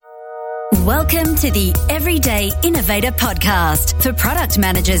Welcome to the Everyday Innovator podcast for product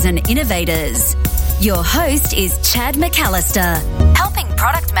managers and innovators. Your host is Chad McAllister, helping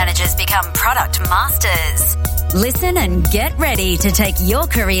product managers become product masters. Listen and get ready to take your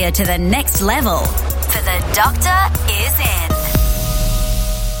career to the next level, for the doctor is in.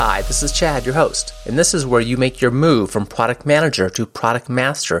 Hi, this is Chad, your host, and this is where you make your move from product manager to product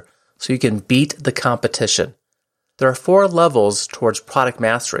master so you can beat the competition. There are 4 levels towards product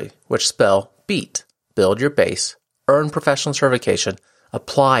mastery, which spell BEAT, build your base, earn professional certification,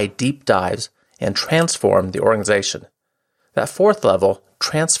 apply deep dives, and transform the organization. That 4th level,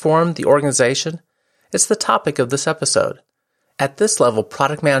 transform the organization, is the topic of this episode. At this level,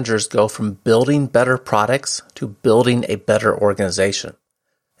 product managers go from building better products to building a better organization.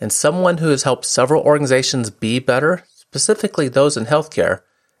 And someone who has helped several organizations be better, specifically those in healthcare,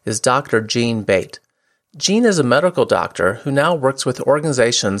 is Dr. Gene Bate. Gene is a medical doctor who now works with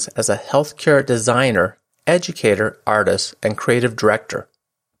organizations as a healthcare designer, educator, artist, and creative director.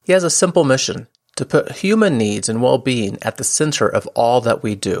 He has a simple mission: to put human needs and well-being at the center of all that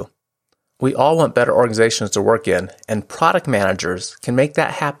we do. We all want better organizations to work in, and product managers can make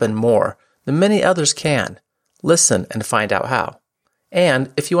that happen more than many others can. Listen and find out how.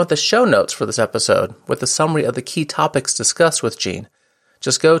 And if you want the show notes for this episode with a summary of the key topics discussed with Gene,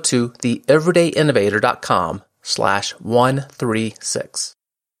 just go to theeverydayinnovator.com/136.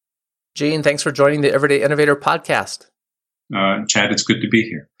 Gene, thanks for joining the Everyday Innovator podcast. Chad, it's good to be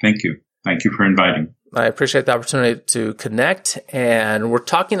here. Thank you. Thank you for inviting. I appreciate the opportunity to connect, and we're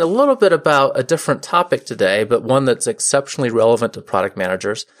talking a little bit about a different topic today, but one that's exceptionally relevant to product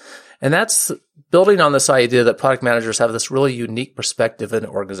managers. And that's building on this idea that product managers have this really unique perspective in an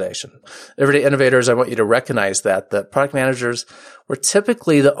organization. Everyday innovators, I want you to recognize that product managers were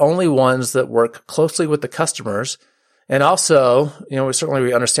typically the only ones that work closely with the customers. And also,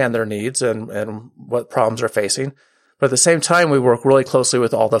 we understand their needs and what problems they're facing. But at the same time, we work really closely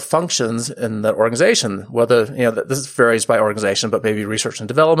with all the functions in the organization, whether, this varies by organization, but maybe research and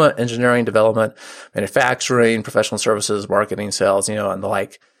development, engineering development, manufacturing, professional services, marketing, sales, and the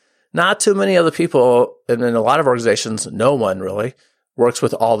like. Not too many other people, and in a lot of organizations, no one really works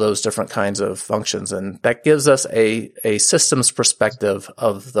with all those different kinds of functions. And that gives us a systems perspective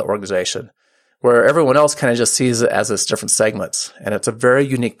of the organization, where everyone else kind of just sees it as its different segments. And it's a very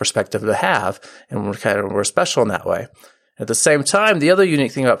unique perspective to have, and we're special in that way. At the same time, the other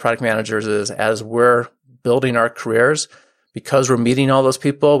unique thing about product managers is as we're building our careers, because we're meeting all those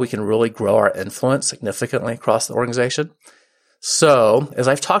people, we can really grow our influence significantly across the organization. So, as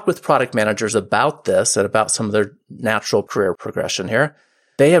I've talked with product managers about this and about some of their natural career progression here,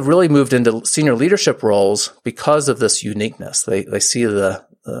 they have really moved into senior leadership roles because of this uniqueness. They see the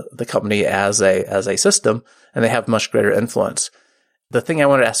company as a system, and they have much greater influence. The thing I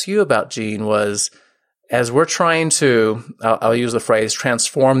wanted to ask you about, Gene, was as we're trying to, I'll use the phrase,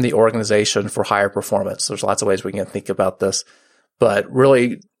 transform the organization for higher performance. There's lots of ways we can think about this, but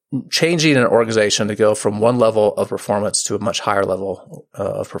really changing an organization to go from one level of performance to a much higher level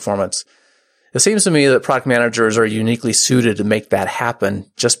of performance. It seems to me that product managers are uniquely suited to make that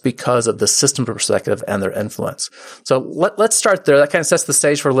happen just because of the system perspective and their influence. So let's start there. That kind of sets the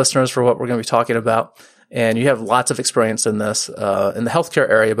stage for listeners for what we're going to be talking about. And you have lots of experience in this, in the healthcare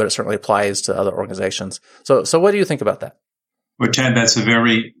area, but it certainly applies to other organizations. So what do you think about that? Well, Chad, that's a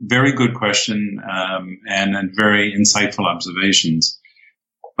very, very good question, and very insightful observations.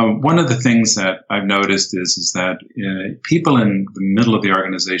 One of the things that I've noticed is that people in the middle of the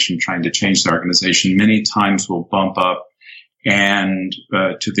organization trying to change the organization many times will bump up and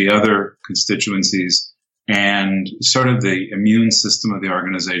to the other constituencies, and sort of the immune system of the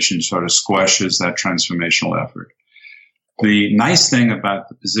organization sort of squashes that transformational effort. The nice thing about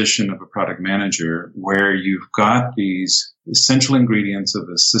the position of a product manager, where you've got these essential ingredients of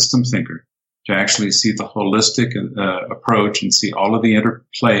a system thinker, to actually see the holistic approach and see all of the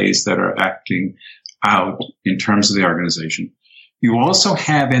interplays that are acting out in terms of the organization. You also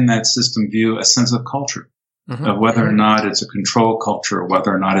have in that system view a sense of culture, of whether or not it's a control culture or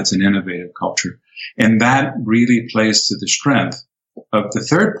whether or not it's an innovative culture. And that really plays to the strength of the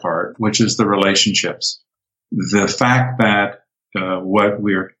third part, which is the relationships. The fact that what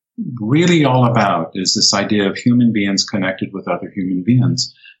we're really all about is this idea of human beings connected with other human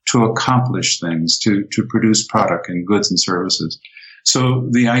beings to accomplish things, to produce product and goods and services. So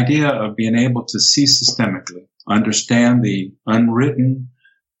the idea of being able to see systemically, understand the unwritten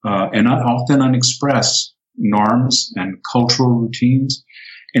and often unexpressed norms and cultural routines,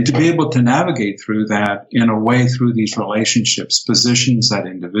 and to be able to navigate through that in a way through these relationships positions that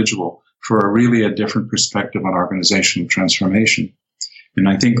individual for really a different perspective on organizational transformation. And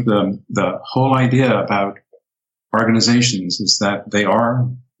I think the whole idea about organizations is that they are,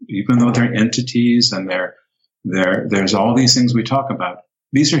 even though they're entities and there's all these things we talk about,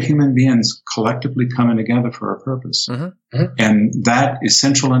 these are human beings collectively coming together for a purpose. And that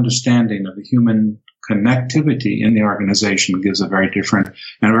essential understanding of the human connectivity in the organization gives a very different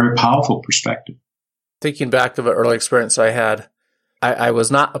and a very powerful perspective. Thinking back of an early experience I had, I was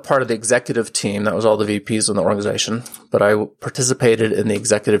not a part of the executive team. That was all the VPs in the organization, but I participated in the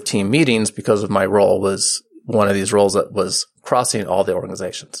executive team meetings because of my role was one of these roles that was crossing all the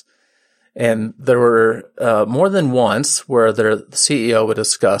organizations. And there were more than once where the CEO would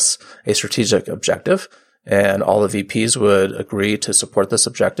discuss a strategic objective and all the VPs would agree to support this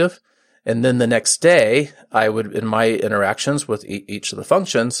objective. And then the next day, I would, in my interactions with each of the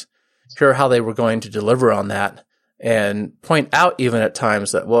functions, hear how they were going to deliver on that and point out even at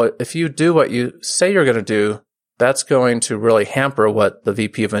times that, well, if you do what you say you're going to do, that's going to really hamper what the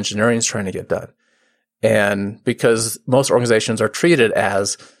VP of engineering is trying to get done. And because most organizations are treated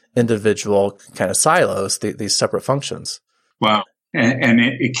as individual kind of silos, these separate functions. Wow. And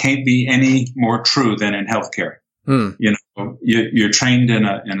it can't be any more true than in healthcare. You know, you're trained in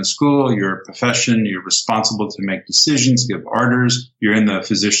a school, you're a profession, you're responsible to make decisions, give orders. You're in the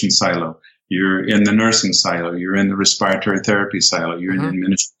physician silo. You're in the nursing silo. You're in the respiratory therapy silo. You're in the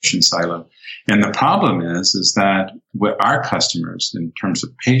administration silo. And the problem is that with our customers, in terms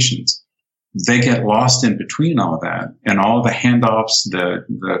of patients, they get lost in between all that, and all the handoffs,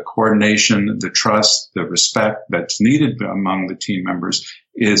 the coordination, the trust, the respect that's needed among the team members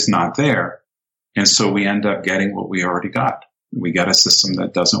is not there. And so we end up getting what we already got. We get a system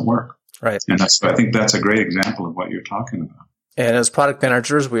that doesn't work. Right. And I think that's a great example of what you're talking about. And as product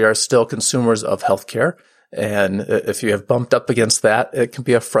managers, we are still consumers of healthcare. And if you have bumped up against that, it can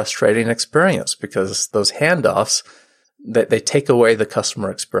be a frustrating experience because those handoffs, they take away the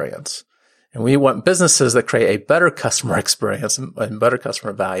customer experience. And we want businesses that create a better customer experience and better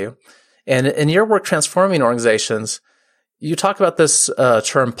customer value. And in your work transforming organizations, you talk about this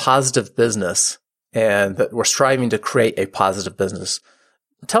term positive business and that we're striving to create a positive business.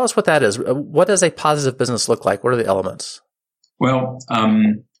 Tell us what that is. What does a positive business look like? What are the elements? Well,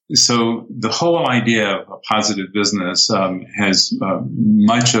 so the whole idea of a positive business has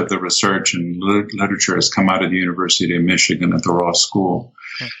much of the research and literature has come out of the University of Michigan at the Ross School.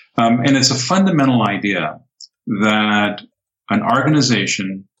 And it's a fundamental idea that an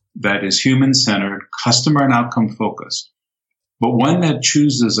organization that is human-centered, customer and outcome focused, but one that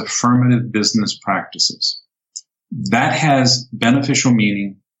chooses affirmative business practices, that has beneficial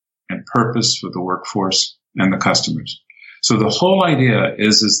meaning and purpose for the workforce and the customers. So the whole idea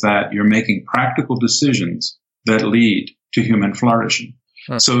is that you're making practical decisions that lead to human flourishing.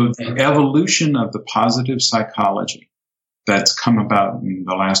 So the evolution of the positive psychology that's come about in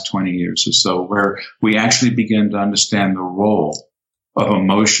the last 20 years or so, where we actually begin to understand the role of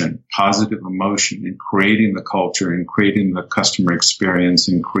emotion, positive emotion, in creating the culture, in creating the customer experience,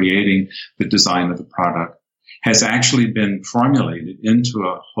 in creating the design of the product, has actually been formulated into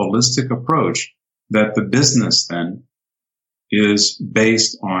a holistic approach that the business then is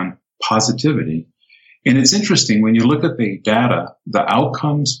based on positivity. And it's interesting, when you look at the data, the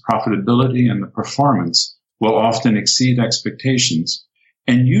outcomes, profitability, and the performance will often exceed expectations.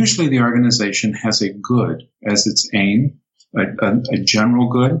 And usually the organization has a good as its aim, a general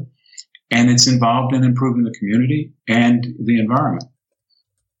good, and it's involved in improving the community and the environment.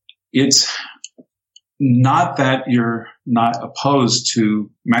 It's not that you're not opposed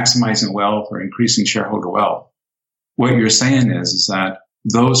to maximizing wealth or increasing shareholder wealth. What you're saying is that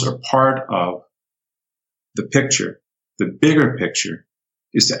those are part of the picture. The bigger picture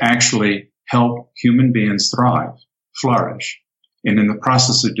is to actually help human beings thrive, flourish. And in the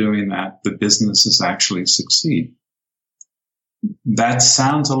process of doing that, the businesses actually succeed. That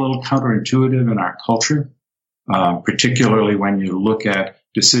sounds a little counterintuitive in our culture, particularly when you look at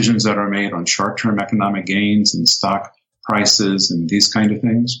decisions that are made on short-term economic gains and stock prices and these kind of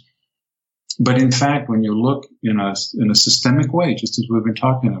things. But in fact, when you look in a systemic way, just as we've been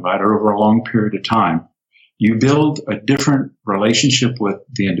talking about over a long period of time, you build a different relationship with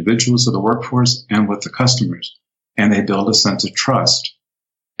the individuals of the workforce and with the customers, and they build a sense of trust,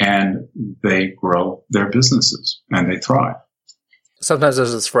 and they grow their businesses and they thrive. Sometimes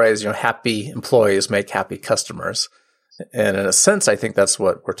there's this phrase, happy employees make happy customers. And in a sense, I think that's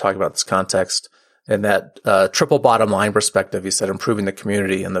what we're talking about in this context. And that triple bottom line perspective, you said improving the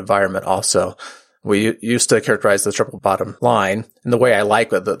community and the environment also. We used to characterize the triple bottom line in the way I like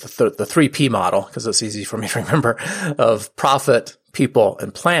the 3P model, because it's easy for me to remember, of profit, people,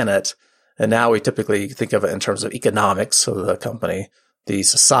 and planet. And now we typically think of it in terms of economics of the company, the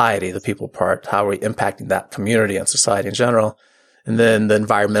society, the people part, how are we impacting that community and society in general, and then the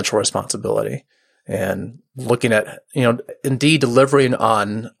environmental responsibility. And looking at, indeed delivering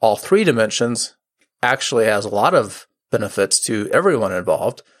on all three dimensions actually has a lot of benefits to everyone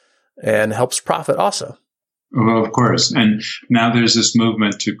involved and helps profit also. Well, of course. And now there's this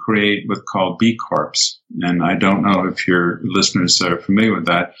movement to create what's called B Corps. And I don't know if your listeners are familiar with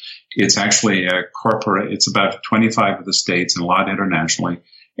that. It's actually a corporate, it's about 25 of the states and a lot internationally.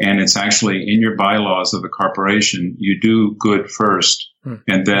 And it's actually in your bylaws of the corporation, you do good first,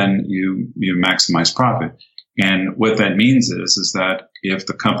 and then you maximize profit. And what that means is that if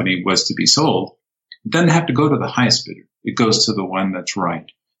the company was to be sold, it doesn't have to go to the highest bidder. It goes to the one that's right.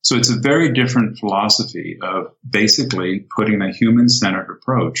 So it's a very different philosophy of basically putting a human-centered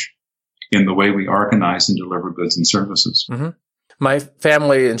approach in the way we organize and deliver goods and services. Mm-hmm. My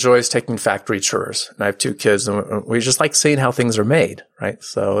family enjoys taking factory tours, and I have 2 kids, and we just like seeing how things are made, right?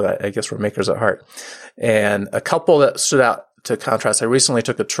 So I guess we're makers at heart. And a couple that stood out to contrast, I recently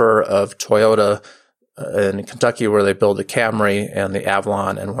took a tour of Toyota in Kentucky, where they build the Camry and the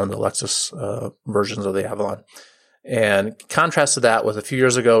Avalon and one of the Lexus versions of the Avalon. And contrasted that with a few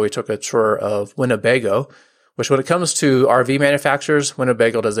years ago, we took a tour of Winnebago, which when it comes to RV manufacturers,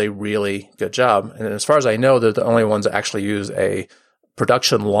 Winnebago does a really good job. And as far as I know, they're the only ones that actually use a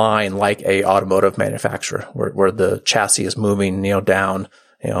production line like a automotive manufacturer, where the chassis is moving, down,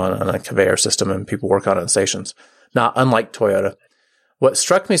 on a conveyor system and people work on it in stations. Not unlike Toyota. What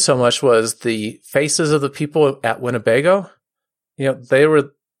struck me so much was the faces of the people at Winnebago. They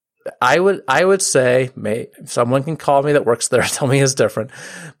were, I would say, someone can call me that works there, tell me it's different,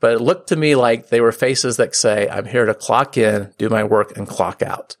 but it looked to me like they were faces that say, I'm here to clock in, do my work, and clock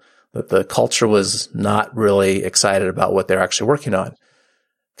out. That the culture was not really excited about what they're actually working on.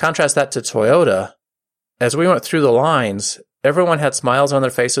 Contrast that to Toyota. As we went through the lines, everyone had smiles on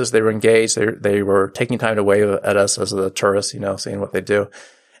their faces. They were engaged. They were taking time to wave at us as the tourists, seeing what they do.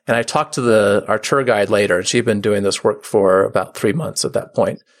 And I talked to our tour guide later, and she'd been doing this work for about 3 months at that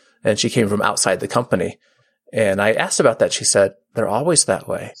point. And she came from outside the company. And I asked about that. She said, they're always that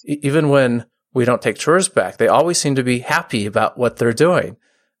way. Even when we don't take tours back, they always seem to be happy about what they're doing.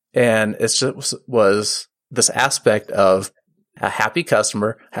 And it just was this aspect of a happy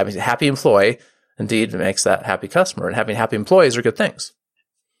customer, having a happy employee, indeed makes that happy customer. And having happy employees are good things.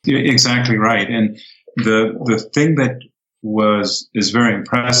 You're exactly right. And the thing that is very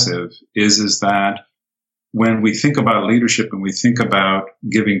impressive is that when we think about leadership and we think about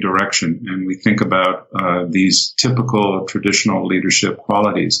giving direction and we think about these typical traditional leadership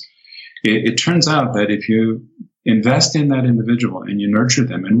qualities, it turns out that if you invest in that individual and you nurture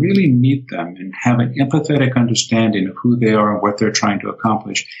them and really meet them and have an empathetic understanding of who they are and what they're trying to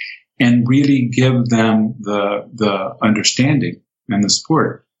accomplish, and really give them the understanding and the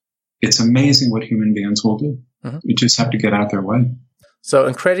support, it's amazing what human beings will do. Mm-hmm. You just have to get out their way. So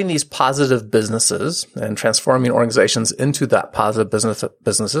in creating these positive businesses and transforming organizations into that positive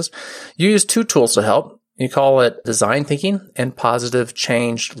businesses, you use 2 tools to help. You call it design thinking and positive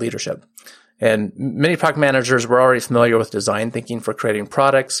change leadership. And many product managers were already familiar with design thinking for creating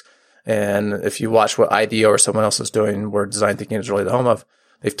products. And if you watch what IDEO or someone else is doing, where design thinking is really the home of,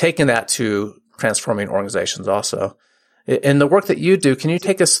 they've taken that to transforming organizations also. In the work that you do, can you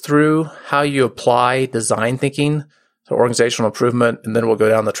take us through how you apply design thinking to organizational improvement? And then we'll go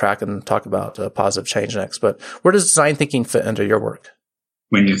down the track and talk about positive change next. But where does design thinking fit into your work?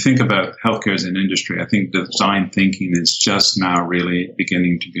 When you think about healthcare as an industry, I think design thinking is just now really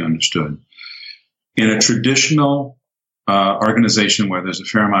beginning to be understood. In a traditional organization where there's a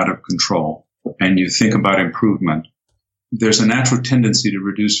fair amount of control and you think about improvement, there's a natural tendency to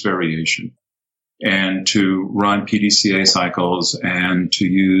reduce variation and to run PDCA cycles and to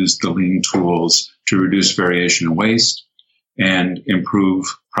use the lean tools to reduce variation and waste and improve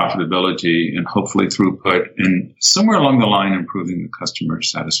profitability and hopefully throughput and somewhere along the line improving the customer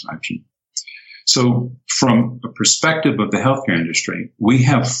satisfaction. So from a perspective of the healthcare industry, we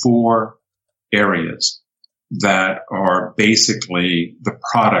have 4 areas that are basically the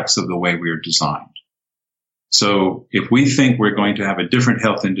products of the way we are designed. So if we think we're going to have a different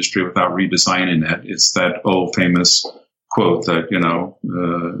health industry without redesigning it, it's that old famous quote that,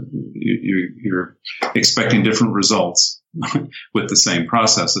 you're expecting different results with the same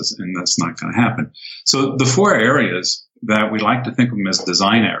processes, and that's not going to happen. So the 4 areas that we like to think of them as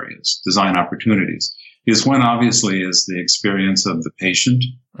design areas, design opportunities, is one obviously is the experience of the patient,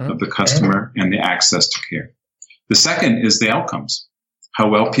 of the customer, and the access to care. The second is the outcomes, how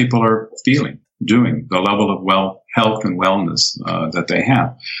well people are feeling. doing, the level of health and wellness that they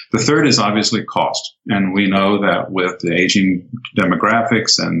have. The third is obviously cost. And we know that with the aging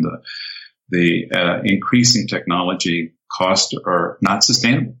demographics and the increasing technology, costs are not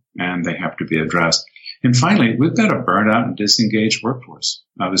sustainable and they have to be addressed. And finally, we've got a burnt out and disengaged workforce.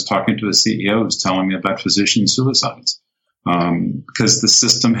 I was talking to a CEO who was telling me about physician suicides because the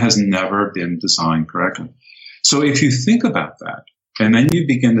system has never been designed correctly. So if you think about that, and then you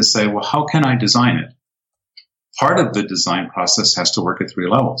begin to say, well, how can I design it? Part of the design process has to work at three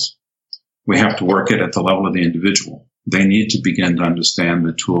levels. We have to work it at the level of the individual. They need to begin to understand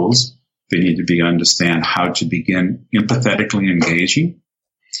the tools. They need to understand how to begin empathetically engaging.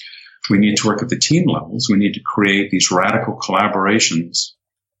 We need to work at the team levels. We need to create these radical collaborations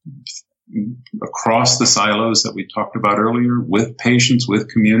across the silos that we talked about earlier, with patients, with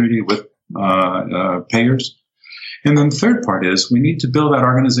community, with payers. And then the third part is we need to build that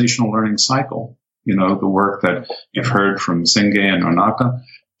organizational learning cycle, the work that you've heard from Senge and Onaka,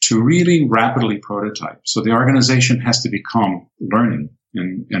 to really rapidly prototype. So the organization has to become learning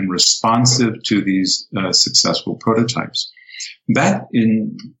and responsive to these successful prototypes. That,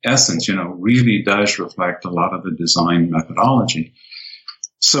 in essence, really does reflect a lot of the design methodology.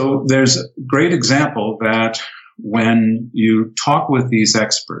 So there's a great example that when you talk with these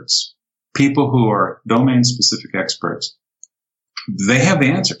experts, people who are domain-specific experts, they have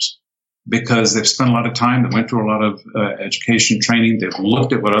the answers because they've spent a lot of time, they went through a lot of education training, they've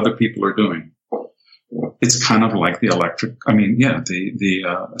looked at what other people are doing. It's kind of like the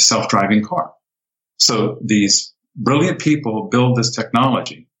self-driving car. So these brilliant people build this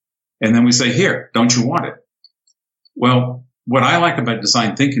technology, and then we say, here, don't you want it? Well, what I like about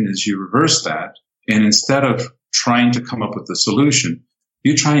design thinking is you reverse that, and instead of trying to come up with a solution,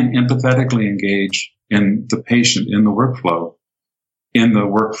 you try and empathetically engage in the patient, in the workflow, in the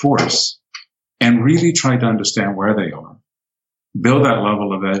workforce, and really try to understand where they are. Build that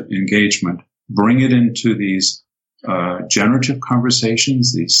level of engagement, bring it into these generative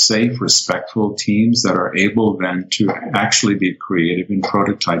conversations, these safe, respectful teams that are able then to actually be creative in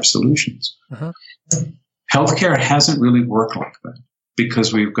prototype solutions. Uh-huh. Healthcare hasn't really worked like that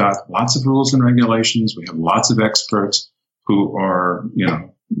because we've got lots of rules and regulations. We have lots of experts who are,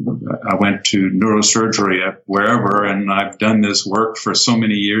 I went to neurosurgery at wherever, and I've done this work for so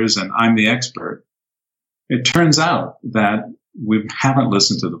many years, and I'm the expert. It turns out that we haven't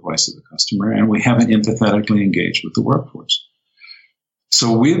listened to the voice of the customer, and we haven't empathetically engaged with the workforce.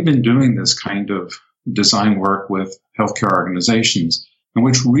 So we've been doing this kind of design work with healthcare organizations, and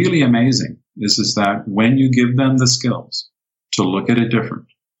what's really amazing is that when you give them the skills to look at it different,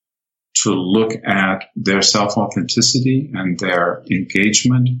 to look at their self-authenticity and their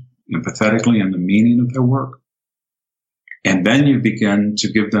engagement empathetically in the meaning of their work, and then you begin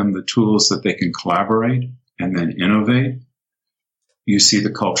to give them the tools that they can collaborate and then innovate, you see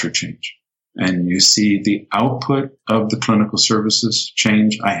the culture change. And you see the output of the clinical services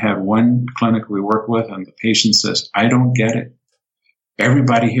change. I had one clinic we work with, and the patient says, I don't get it.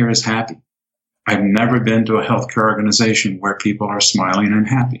 Everybody here is happy. I've never been to a healthcare organization where people are smiling and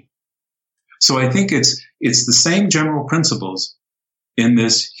happy. So I think it's the same general principles in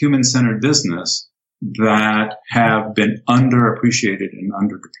this human-centered business that have been underappreciated and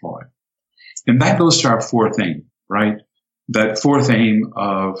underdeployed. And that goes to our fourth aim, right? That fourth aim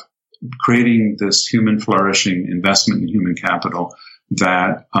of creating this human flourishing investment in human capital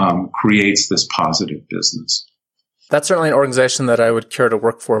that creates this positive business. That's certainly an organization that I would care to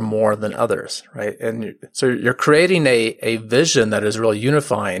work for more than others, right? And so you're creating a vision that is really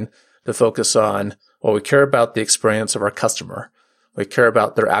unifying to focus on, well, we care about the experience of our customer. We care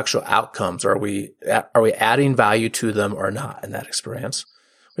about their actual outcomes. Are we adding value to them or not in that experience?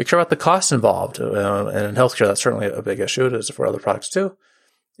 We care about the costs involved. And in healthcare, that's certainly a big issue. It is for other products too.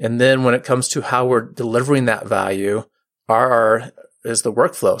 And then when it comes to how we're delivering that value, is the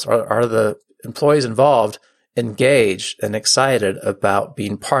workflows, are the employees involved engaged and excited about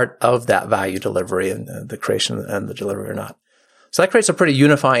being part of that value delivery and the creation and the delivery or not? So that creates a pretty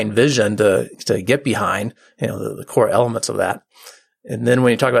unifying vision to get behind, the core elements of that. And then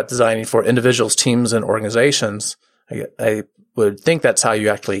when you talk about designing for individuals, teams, and organizations, I would think that's how you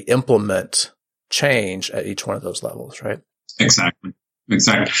actually implement change at each one of those levels, right? Exactly.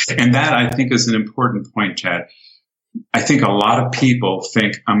 And that, I think, is an important point, Chad. I think a lot of people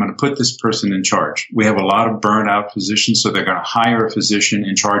think, I'm going to put this person in charge. We have a lot of burnout physicians, so they're going to hire a physician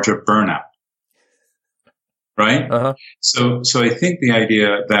in charge of burnout. Right? Uh-huh. So I think the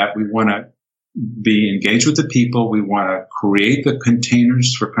idea that we want to be engaged with the people, we want to create the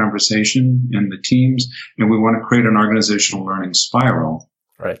containers for conversation in the teams, and we want to create an organizational learning spiral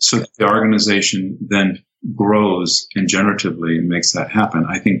Right. So the organization then grows and generatively and makes that happen.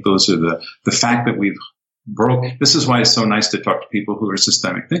 I think those are the fact that we've this is why it's so nice to talk to people who are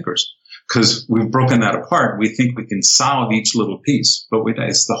systemic thinkers, because we've broken that apart. We think we can solve each little piece, but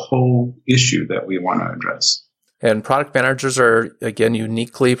it's the whole issue that we want to address. And product managers are, again,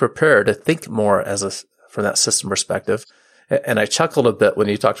 uniquely prepared to think more from that system perspective. And I chuckled a bit when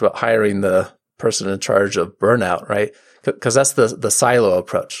you talked about hiring the person in charge of burnout, right? Because that's the silo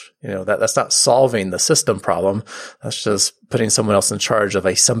approach. That's not solving the system problem. That's just putting someone else in charge of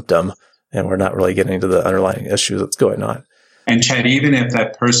a symptom. And we're not really getting to the underlying issue that's going on. And Chad, even if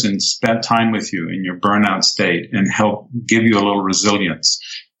that person spent time with you in your burnout state and helped give you a little resilience,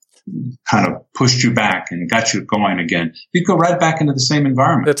 kind of pushed you back and got you going again, you'd go right back into the same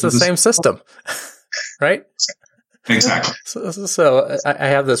environment. It's the same system, right? Exactly. So I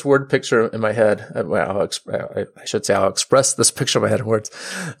have this word picture in my head. Well, I should say I'll express this picture in my head in words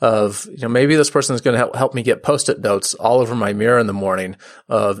of, maybe this person is going to help me get Post-it notes all over my mirror in the morning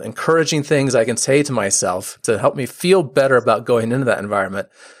of encouraging things I can say to myself to help me feel better about going into that environment.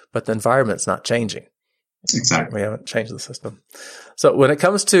 But the environment's not changing. Exactly. We haven't changed the system. So when it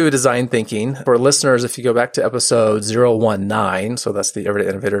comes to design thinking, for listeners, if you go back to episode 019, so that's the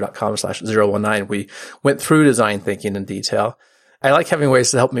everydayinnovator.com/019, we went through design thinking in detail. I like having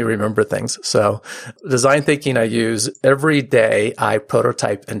ways to help me remember things. So design thinking, I use every day I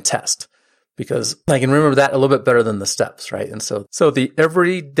prototype and test because I can remember that a little bit better than the steps, right? And so the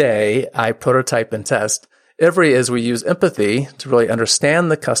every day I prototype and test, every is we use empathy to really understand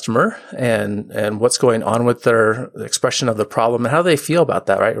the customer and what's going on with their expression of the problem and how they feel about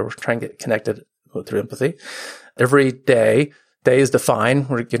that, right? We're trying to get connected through empathy. Every day is define.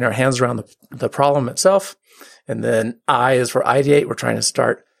 We're getting our hands around the problem itself. And then I is for ideate. We're trying to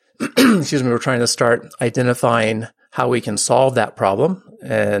start, we're trying to start identifying how we can solve that problem.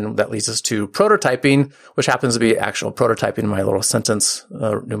 And that leads us to prototyping, which happens to be actual prototyping in my little sentence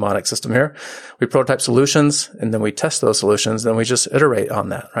mnemonic system here. We prototype solutions and then we test those solutions. Then we just iterate on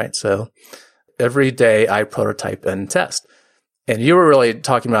that, right? So every day I prototype and test. And you were really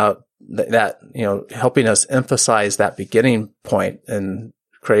talking about that, helping us emphasize that beginning point and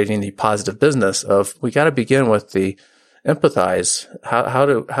creating the positive business of we got to begin with the empathize. How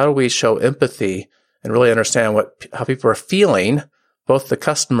do we show empathy and really understand how people are feeling, both the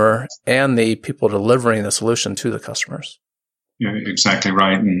customer and the people delivering the solution to the customers? You're exactly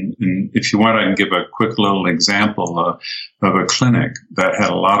right. And if you want, I can give a quick little example of a clinic that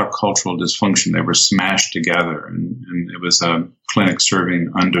had a lot of cultural dysfunction. They were smashed together, and it was a clinic serving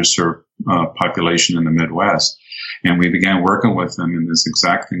underserved population in the Midwest. And we began working with them in this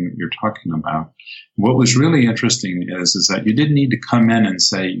exact thing that you're talking about. What was really interesting is that you didn't need to come in and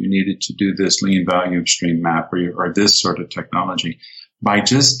say you needed to do this lean value stream map or this sort of technology. By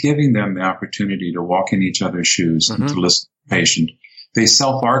just giving them the opportunity to walk in each other's shoes and to listen to the patient, they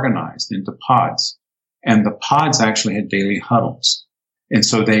self-organized into pods. And the pods actually had daily huddles. And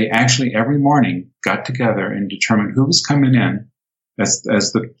so they actually every morning got together and determined who was coming in as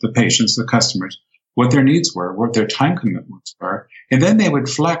the patients, the customers, what their needs were, what their time commitments were. And then they would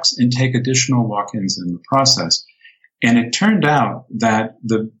flex and take additional walk-ins in the process. And it turned out that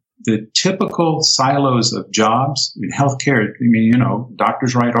the typical silos of jobs in healthcare,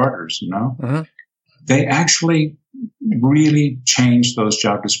 doctors write orders, they actually really changed those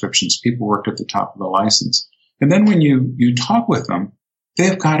job descriptions. People worked at the top of the license. And then when you talk with them,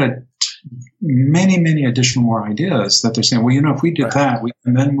 they've got many, many additional more ideas that they're saying, well, if we did that, we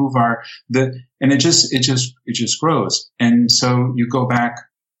can then move and it just grows. And so you go back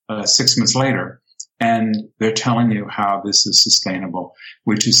 6 months later and they're telling you how this is sustainable,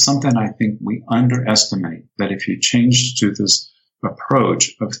 which is something I think we underestimate, that if you change to this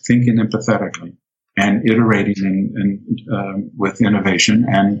approach of thinking empathetically and iterating and with innovation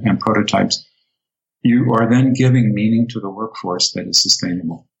and prototypes, you are then giving meaning to the workforce that is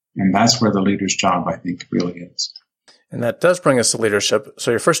sustainable. And that's where the leader's job, I think, really is. And that does bring us to leadership.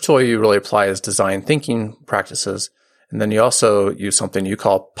 So your first tool you really apply is design thinking practices. And then you also use something you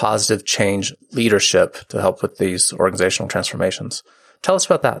call positive change leadership to help with these organizational transformations. Tell us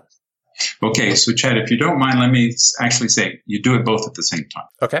about that. Okay. So Chad, if you don't mind, let me actually say you do it both at the same time.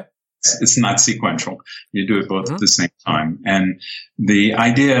 Okay. It's not sequential. You do it both at the same time. And the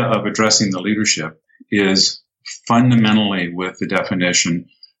idea of addressing the leadership is fundamentally with the definition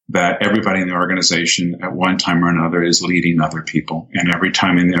that everybody in the organization at one time or another is leading other people. And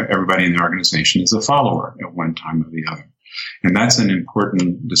everybody in the organization is a follower at one time or the other. And that's an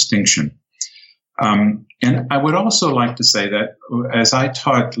important distinction. And I would also like to say that as I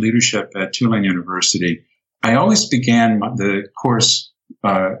taught leadership at Tulane University, I always began the course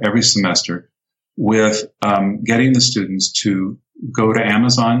every semester with getting the students to go to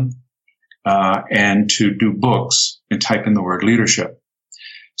Amazon and to do books and type in the word leadership.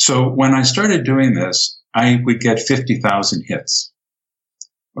 So when I started doing this, I would get 50,000 hits.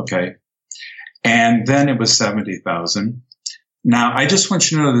 Okay. And then it was 70,000. Now, I just want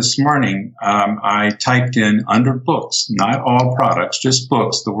you to know this morning, I typed in under books, not all products, just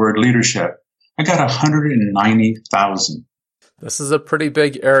books, the word leadership. I got 190,000. This is a pretty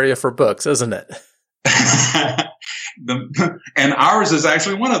big area for books, isn't it? And ours is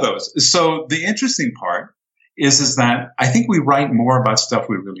actually one of those. So the interesting part is that I think we write more about stuff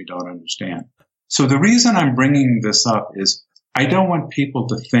we really don't understand. So the reason I'm bringing this up is I don't want people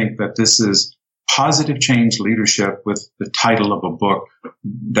to think that this is positive change leadership with the title of a book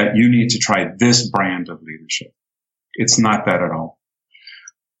that you need to try this brand of leadership. It's not that at all.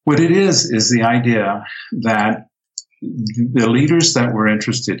 What it is the idea that the leaders that we're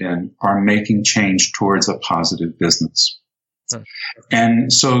interested in are making change towards a positive business.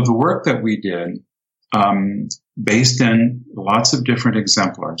 And so the work that we did, based in lots of different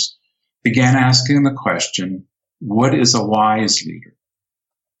exemplars, began asking the question, what is a wise leader?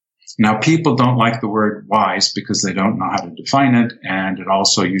 Now, people don't like the word wise because they don't know how to define it, and it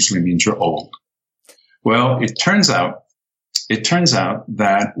also usually means you're old. Well, it turns out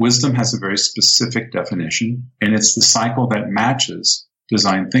that wisdom has a very specific definition, and it's the cycle that matches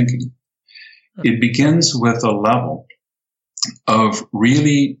design thinking. It begins with a level of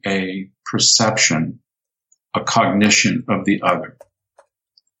really a perception, a cognition of the other.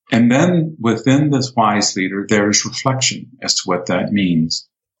 And then within this wise leader, there is reflection as to what that means.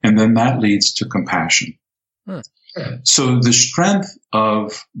 And then that leads to compassion. So the strength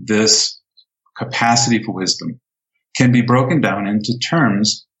of this capacity for wisdom can be broken down into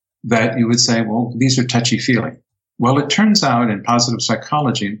terms that you would say, well, these are touchy-feely. Well, it turns out in positive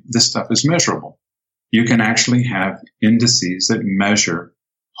psychology, this stuff is measurable. You can actually have indices that measure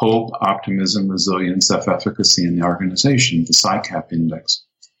hope, optimism, resilience, self-efficacy in the organization, the PSYCAP index.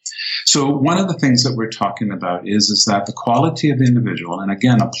 So one of the things that we're talking about is that the quality of the individual, and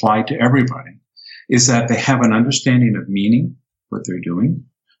again, applied to everybody, is that they have an understanding of meaning, what they're doing.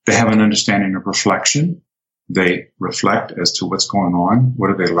 They have an understanding of reflection. They reflect as to what's going on. What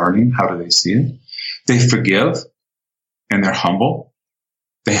are they learning? How do they see it? They forgive, and they're humble.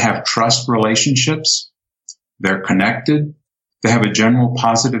 They have trust relationships. They're connected. They have a general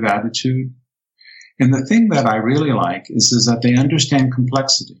positive attitude. And the thing that I really like is that they understand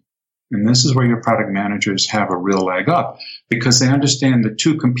complexity. And this is where your product managers have a real leg up, because they understand the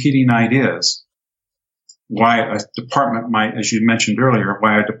two competing ideas. Why a department might, as you mentioned earlier,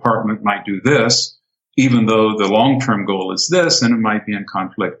 why a department might do this, even though the long-term goal is this, and it might be in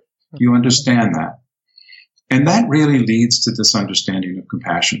conflict. You understand that. And that really leads to this understanding of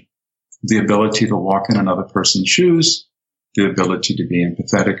compassion, the ability to walk in another person's shoes, the ability to be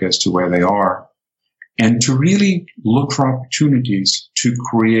empathetic as to where they are, and to really look for opportunities to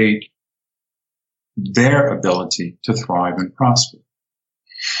create their ability to thrive and prosper.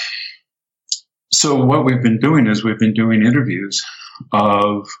 So what we've been doing is we've been doing interviews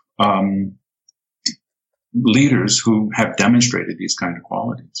of leaders who have demonstrated these kind of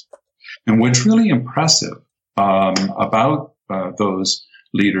qualities. And what's really impressive about those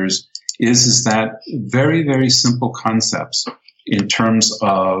leaders is that very, very simple concepts in terms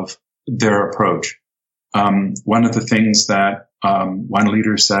of their approach. One of the things that one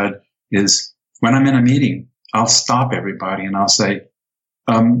leader said is, when I'm in a meeting, I'll stop everybody and I'll say,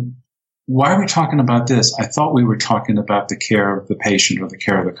 why are we talking about this? I thought we were talking about the care of the patient or the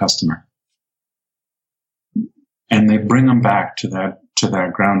care of the customer. And they bring them back to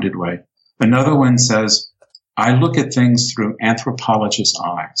that grounded way. Another one says, I look at things through anthropologist's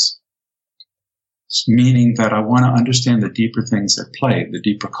eyes, meaning that I want to understand the deeper things at play, the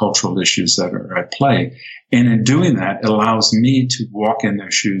deeper cultural issues that are at play. And in doing that, it allows me to walk in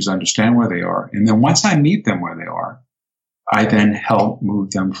their shoes, understand where they are. And then once I meet them where they are, I then help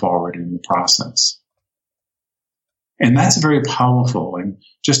move them forward in the process. And that's very powerful. And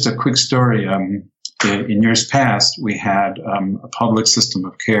just a quick story. In years past, we had a public system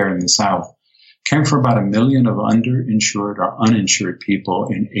of care in the South, caring for about 1 million of underinsured or uninsured people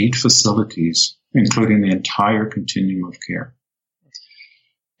in 8 facilities, including the entire continuum of care.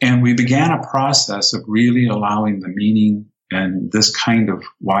 And we began a process of really allowing the meaning and this kind of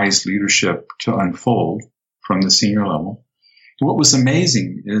wise leadership to unfold from the senior level. And what was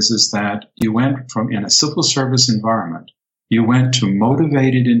amazing is that you went from, in a civil service environment, you went to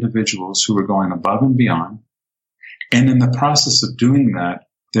motivated individuals who were going above and beyond. And in the process of doing that,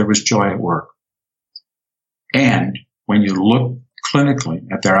 there was joy at work. And when you look clinically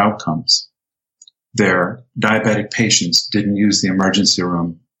at their outcomes. Their diabetic patients didn't use the emergency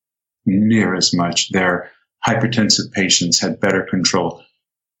room near as much. Their hypertensive patients had better control.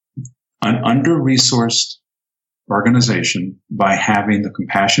 An under-resourced organization, by having the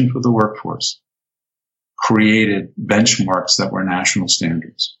compassion for the workforce, created benchmarks that were national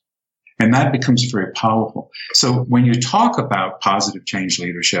standards. And that becomes very powerful. So when you talk about positive change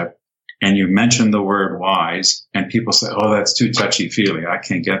leadership and you mention the word wise and people say, oh, that's too touchy-feely, I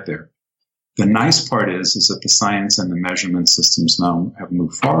can't get there. The nice part is that the science and the measurement systems now have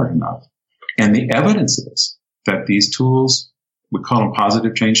moved forward enough. And the evidence is that these tools, we call them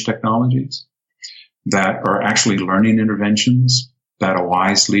positive change technologies, that are actually learning interventions that a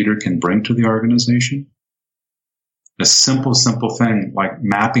wise leader can bring to the organization. A simple thing like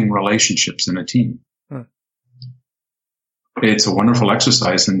mapping relationships in a team. It's a wonderful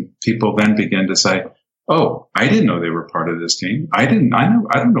exercise, and people then begin to say, oh, I didn't know they were part of this team. I don't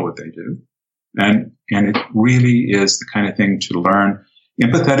know what they do. And it really is the kind of thing to learn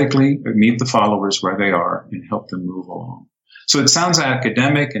empathetically, meet the followers where they are and help them move along. So it sounds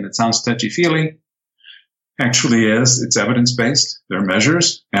academic and it sounds touchy-feely. Actually is. It's evidence-based. There are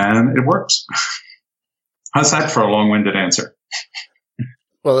measures and it works. How's that for a long-winded answer?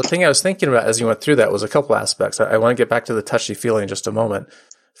 Well, the thing I was thinking about as you went through that was a couple aspects. I want to get back to the touchy-feely in just a moment.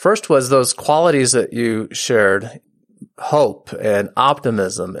 First was those qualities that you shared, hope and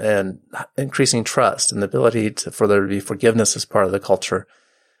optimism and increasing trust and the ability for there to be forgiveness as part of the culture.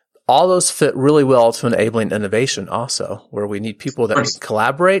 All those fit really well to enabling innovation also, where we need people that can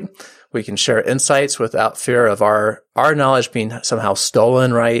collaborate. We can share insights without fear of our knowledge being somehow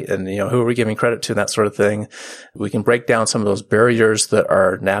stolen, right? And, who are we giving credit to and that sort of thing. We can break down some of those barriers that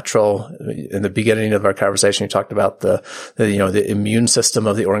are natural. In the beginning of our conversation, you talked about the immune system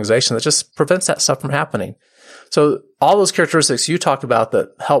of the organization that just prevents that stuff from happening. So all those characteristics you talked about that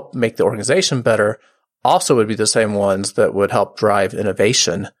help make the organization better also would be the same ones that would help drive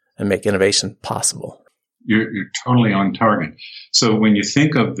innovation and make innovation possible. You're totally on target. So when you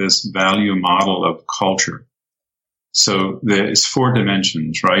think of this value model of culture, so there's 4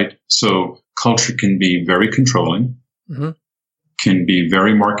 dimensions, right? So culture can be very controlling, can be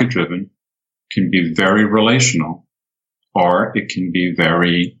very market driven, can be very relational, or it can be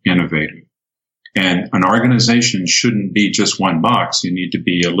very innovative. And an organization shouldn't be just one box. You need to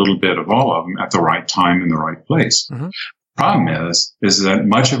be a little bit of all of them at the right time in the right place. Problem is that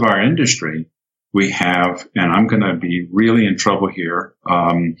much of our industry we have, and I'm going to be really in trouble here.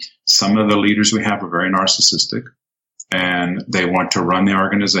 Some of the leaders we have are very narcissistic, and they want to run the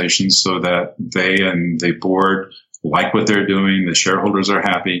organization so that they and the board like what they're doing. The shareholders are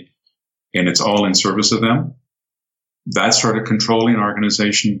happy, and it's all in service of them. That sort of controlling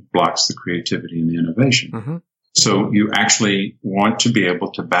organization blocks the creativity and the innovation. So you actually want to be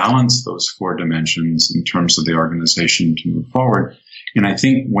able to balance those 4 dimensions in terms of the organization to move forward. And I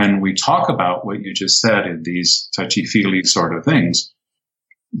think when we talk about what you just said in these touchy-feely sort of things,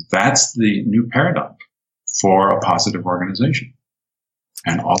 that's the new paradigm for a positive organization.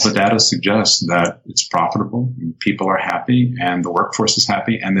 And all the data suggests that it's profitable, and people are happy, and the workforce is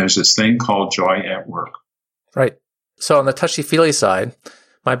happy, and there's this thing called joy at work. Right. So on the touchy-feely side,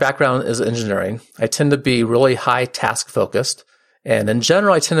 my background is engineering. I tend to be really high task focused. And in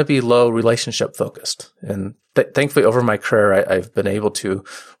general, I tend to be low relationship focused. And thankfully, over my career, I've been able to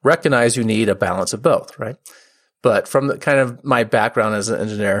recognize you need a balance of both, right? But from the kind of my background as an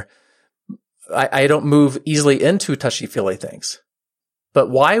engineer, I don't move easily into touchy-feely things. But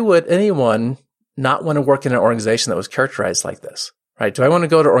why would anyone not want to work in an organization that was characterized like this? Right? Do I want to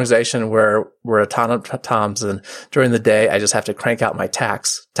go to an organization where we're autonomous and during the day I just have to crank out my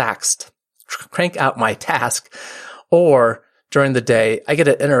task, or during the day I get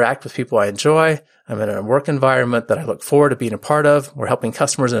to interact with people I enjoy. I'm in a work environment that I look forward to being a part of. We're helping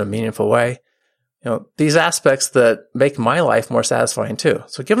customers in a meaningful way. These aspects that make my life more satisfying too.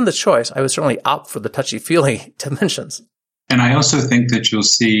 So given the choice, I would certainly opt for the touchy-feely dimensions. And I also think that you'll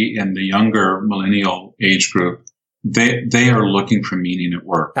see in the younger millennial age group, they are looking for meaning at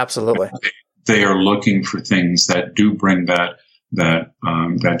work. Absolutely. They are looking for things that do bring that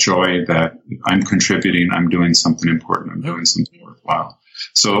joy, that I'm contributing, I'm doing something important, I'm doing something worthwhile.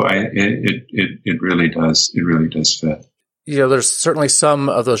 So it really does fit. There's certainly some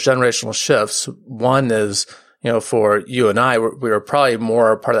of those generational shifts. One is, for you and I, we were probably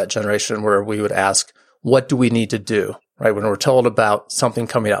more part of that generation where we would ask, what do we need to do? Right? When we're told about something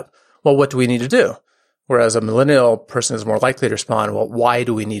coming up, well, what do we need to do? Whereas a millennial person is more likely to respond, well, why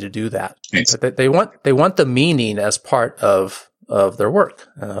do we need to do that? Yes. They want the meaning as part of of their work.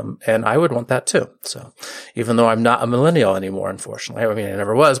 And I would want that too. So even though I'm not a millennial anymore, unfortunately, I mean, I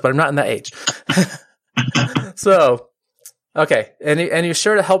never was, but I'm not in that age. So, okay. And you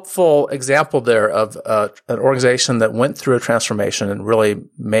shared a helpful example there of an organization that went through a transformation and really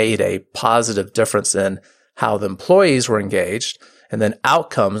made a positive difference in how the employees were engaged and then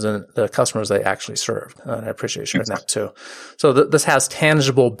outcomes and the customers they actually served. And I appreciate you sharing that too. So this has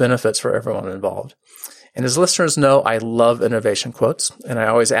tangible benefits for everyone involved. And as listeners know, I love innovation quotes, and I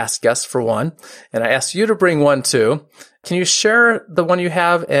always ask guests for one. And I asked you to bring one too. Can you share the one you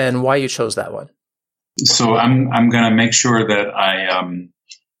have and why you chose that one? So I'm going to make sure that I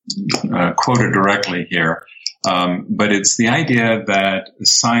quote it directly here. But it's the idea that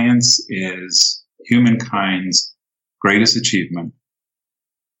science is humankind's greatest achievement,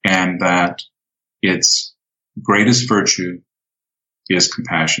 and that its greatest virtue is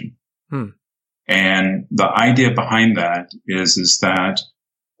compassion. And the idea behind that is that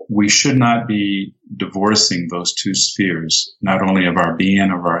we should not be divorcing those two spheres, not only of our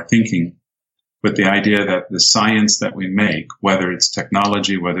being, of our thinking, but the idea that the science that we make, whether it's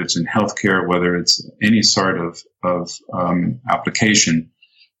technology, whether it's in healthcare, whether it's any sort of application,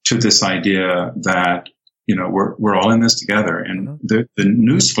 to this idea that, you know, we're all in this together. And the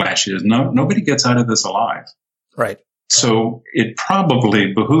news flash is nobody gets out of this alive. Right. So it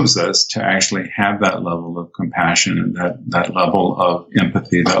probably behooves us to actually have that level of compassion and that level of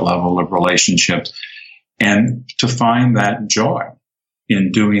empathy, that level of relationships, and to find that joy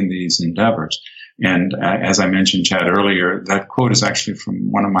in doing these endeavors. And as I mentioned, Chad, earlier, that quote is actually from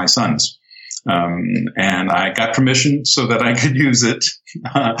one of my sons. And I got permission so that I could use it.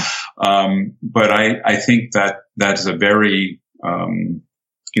 But I think that is a very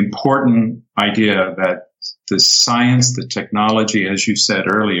important idea, that the science, the technology, as you said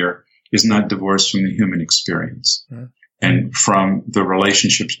earlier, is not divorced from the human experience and from the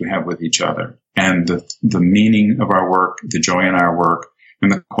relationships we have with each other and the meaning of our work, the joy in our work,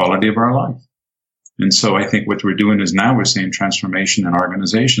 and the quality of our life. And so I think what we're doing is now we're seeing transformation in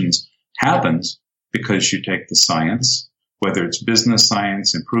organizations happens because you take the science, whether it's business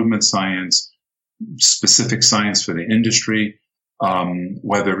science, improvement science, specific science for the industry,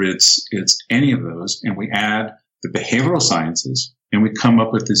 whether it's any of those, and we add the behavioral sciences, and we come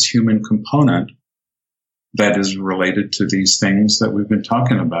up with this human component that is related to these things that we've been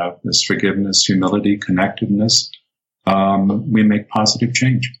talking about, this forgiveness, humility, connectedness. We make positive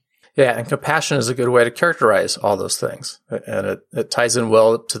change. Yeah, and compassion is a good way to characterize all those things. And it ties in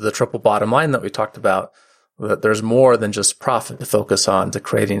well to the triple bottom line that we talked about, that there's more than just profit to focus on to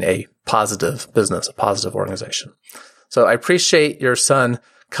creating a positive business, a positive organization. So I appreciate your son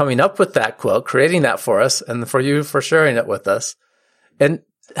coming up with that quote, creating that for us, and for you for sharing it with us. And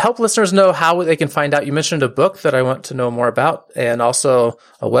help listeners know how they can find out. You mentioned a book that I want to know more about, and also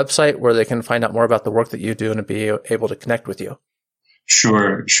a website where they can find out more about the work that you do and be able to connect with you.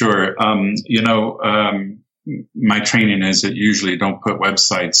 Sure. My training is that usually don't put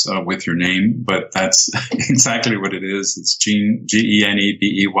websites with your name, but that's exactly what it is. It's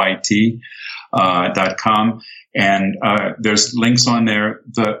GENEBEYT.com. And there's links on there.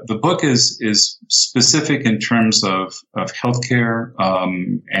 The book is specific in terms of healthcare,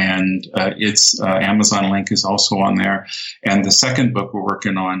 and its Amazon link is also on there. And the second book we're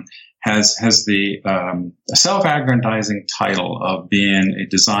working on has the self-aggrandizing title of being a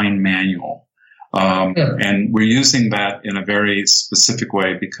design manual. And we're using that in a very specific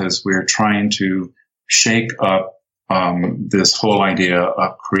way because we're trying to shake up this whole idea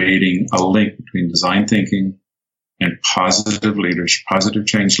of creating a link between design thinking and positive leadership, positive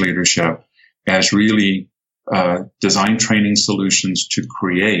change leadership, as really design training solutions to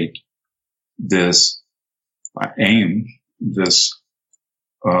create this aim, this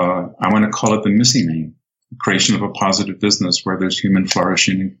I want to call it the missing aim, creation of a positive business where there's human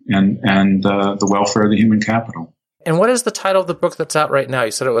flourishing and the welfare of the human capital. And what is the title of the book that's out right now?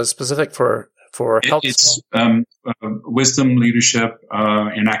 You said it was specific for health. It's Wisdom Leadership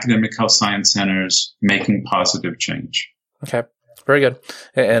in Academic Health Science Centers, Making Positive Change. Okay. Very good.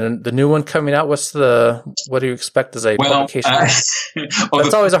 And the new one coming out, what do you expect as a publication?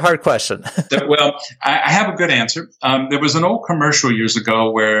 That's always a hard question. I have a good answer. There was an old commercial years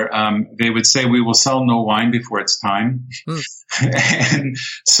ago where they would say, "We will sell no wine before it's time." And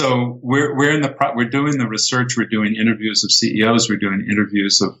so we're doing the research. We're doing interviews of CEOs. We're doing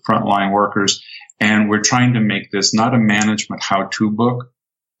interviews of frontline workers, and we're trying to make this not a management how-to book,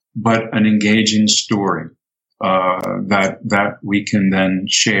 but an engaging story. That we can then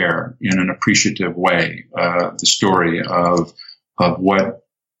share in an appreciative way, the story of what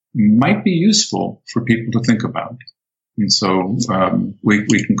might be useful for people to think about. And so we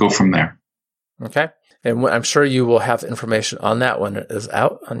can go from there. Okay. And I'm sure you will have information on that when it is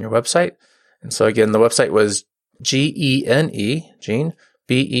out on your website. And so again, the website was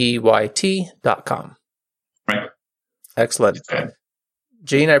GeneBeyt.com. Right. Excellent. Okay.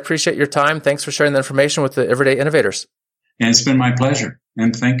 Gene, I appreciate your time. Thanks for sharing the information with the Everyday Innovators. And it's been my pleasure.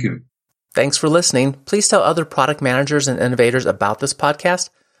 And thank you. Thanks for listening. Please tell other product managers and innovators about this podcast.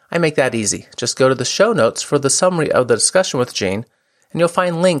 I make that easy. Just go to the show notes for the summary of the discussion with Gene, and you'll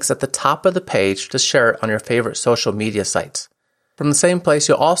find links at the top of the page to share it on your favorite social media sites. From the same place,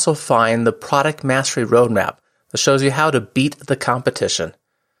 you'll also find the Product Mastery Roadmap that shows you how to beat the competition.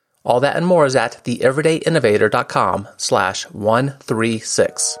 All that and more is at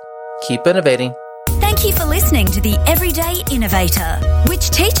theeverydayinnovator.com/136. Keep innovating. Thank you for listening to The Everyday Innovator,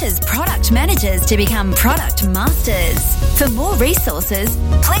 which teaches product managers to become product masters. For more resources,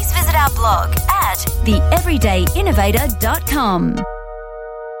 please visit our blog at theeverydayinnovator.com.